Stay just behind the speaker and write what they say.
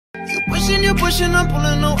pushing, I'm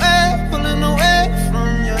pulling away from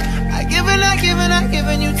you. I give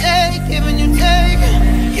and you take.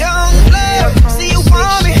 Young love, see you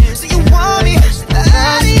want me,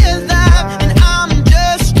 that is life, and I'm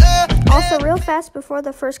just Also, real fast before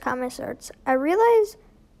the first comment starts, I realize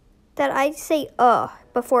that I say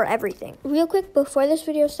before everything. Real quick before this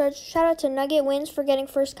video starts, shout out to Nugget Wins for getting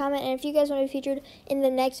first comment, and if you guys want to be featured in the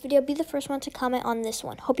next video, be the first one to comment on this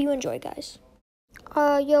one. Hope you enjoy, guys.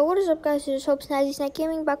 Yo, what is up, guys? It is Hope Snazzy Snack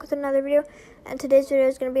Gaming back with another video, and today's video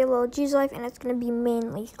is going to be a little G's Life, and it's going to be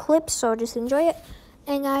mainly clips, so just enjoy it.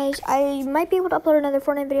 And guys, I might be able to upload another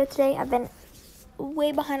Fortnite video today. I've been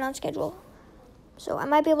way behind on schedule, so I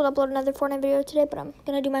might be able to upload another Fortnite video today, but I'm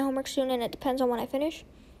going to do my homework soon, and it depends on when I finish.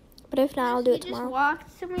 But if not, I'll do it tomorrow. Just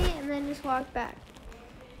walk to me and then just walk back.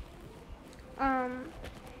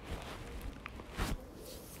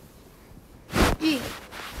 G.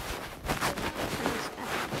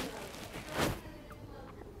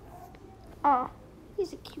 Oh,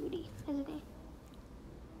 he's a cutie, isn't he?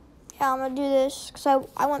 Yeah, I'm going to do this because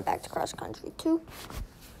I went back to cross country too.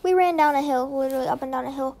 We ran down a hill, literally up and down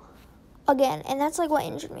a hill again. And that's like what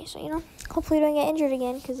injured me. So, you know, hopefully I don't get injured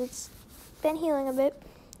again because it's been healing a bit.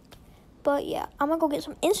 But yeah, I'm going to go get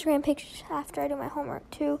some Instagram pictures after I do my homework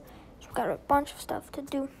too. So I've got a bunch of stuff to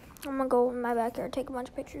do. I'm going to go in my backyard, take a bunch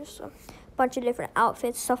of pictures. So a bunch of different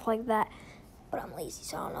outfits, stuff like that. But I'm lazy,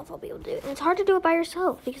 so I don't know if I'll be able to do it. And it's hard to do it by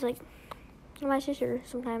yourself because, like, my sister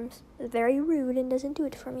sometimes is very rude and doesn't do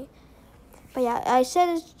it for me. But yeah, I said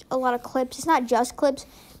it's a lot of clips. It's not just clips,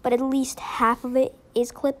 but at least half of it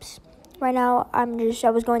is clips. Right now, I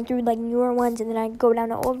was going through like newer ones, and then I go down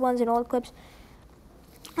to old ones and old clips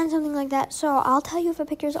and something like that. So I'll tell you if a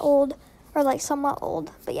picture's old or like somewhat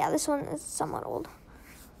old. But yeah, this one is somewhat old.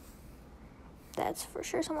 That's for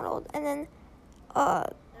sure somewhat old. And then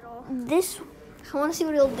this, I want to see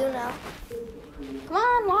what he'll do now. Come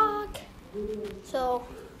on, walk. So,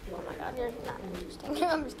 oh my god, you're not interesting.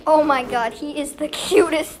 Oh my god, he is the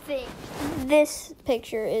cutest thing. This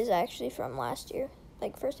picture is actually from last year,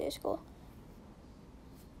 like first day of school.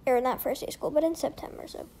 Or not first day of school, but in September,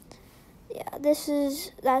 so. Yeah, that's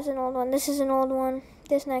an old one. This is an old one.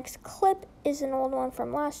 This next clip is an old one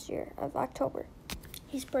from last year of October.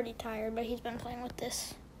 He's pretty tired, but he's been playing with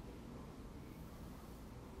this.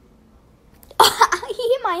 He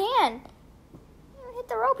hit my hand. Hit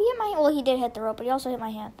the rope. He hit my hand. Well, he did hit the rope, but he also hit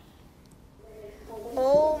my hand.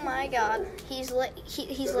 Oh my god. He's laying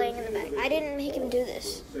in the bag. I didn't make him do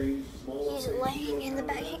this. He's laying in the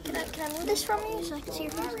bag. Hey, can I move this from you so I can see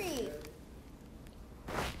your face?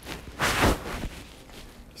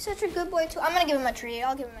 He's such a good boy, too. I'm going to give him a treat.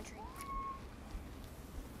 I'll give him a treat.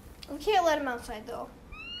 We can't let him outside, though.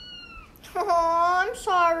 Oh, I'm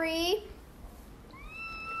sorry.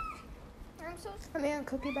 I'm so sorry. I'm eating a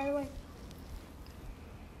cookie, by the way.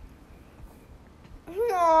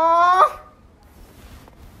 Aww.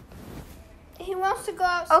 He wants to go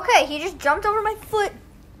outside. Okay, he just jumped over my foot.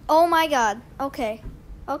 Oh my god. Okay.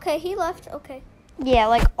 Okay, he left. Okay. Yeah,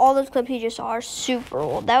 like all those clips you just saw are super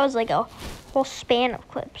old. That was like a whole span of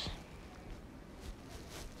clips.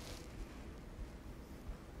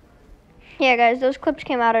 Yeah, guys, those clips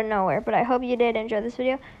came out of nowhere, but I hope you did enjoy this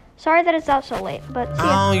video. Sorry that it's out so late, but see ya.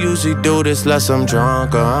 I don't usually do this unless I'm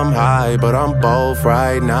drunk or I'm high, but I'm both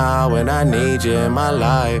right now and I need you in my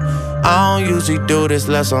life. I don't usually do this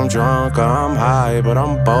unless I'm drunk or I'm high, but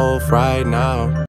I'm both right now.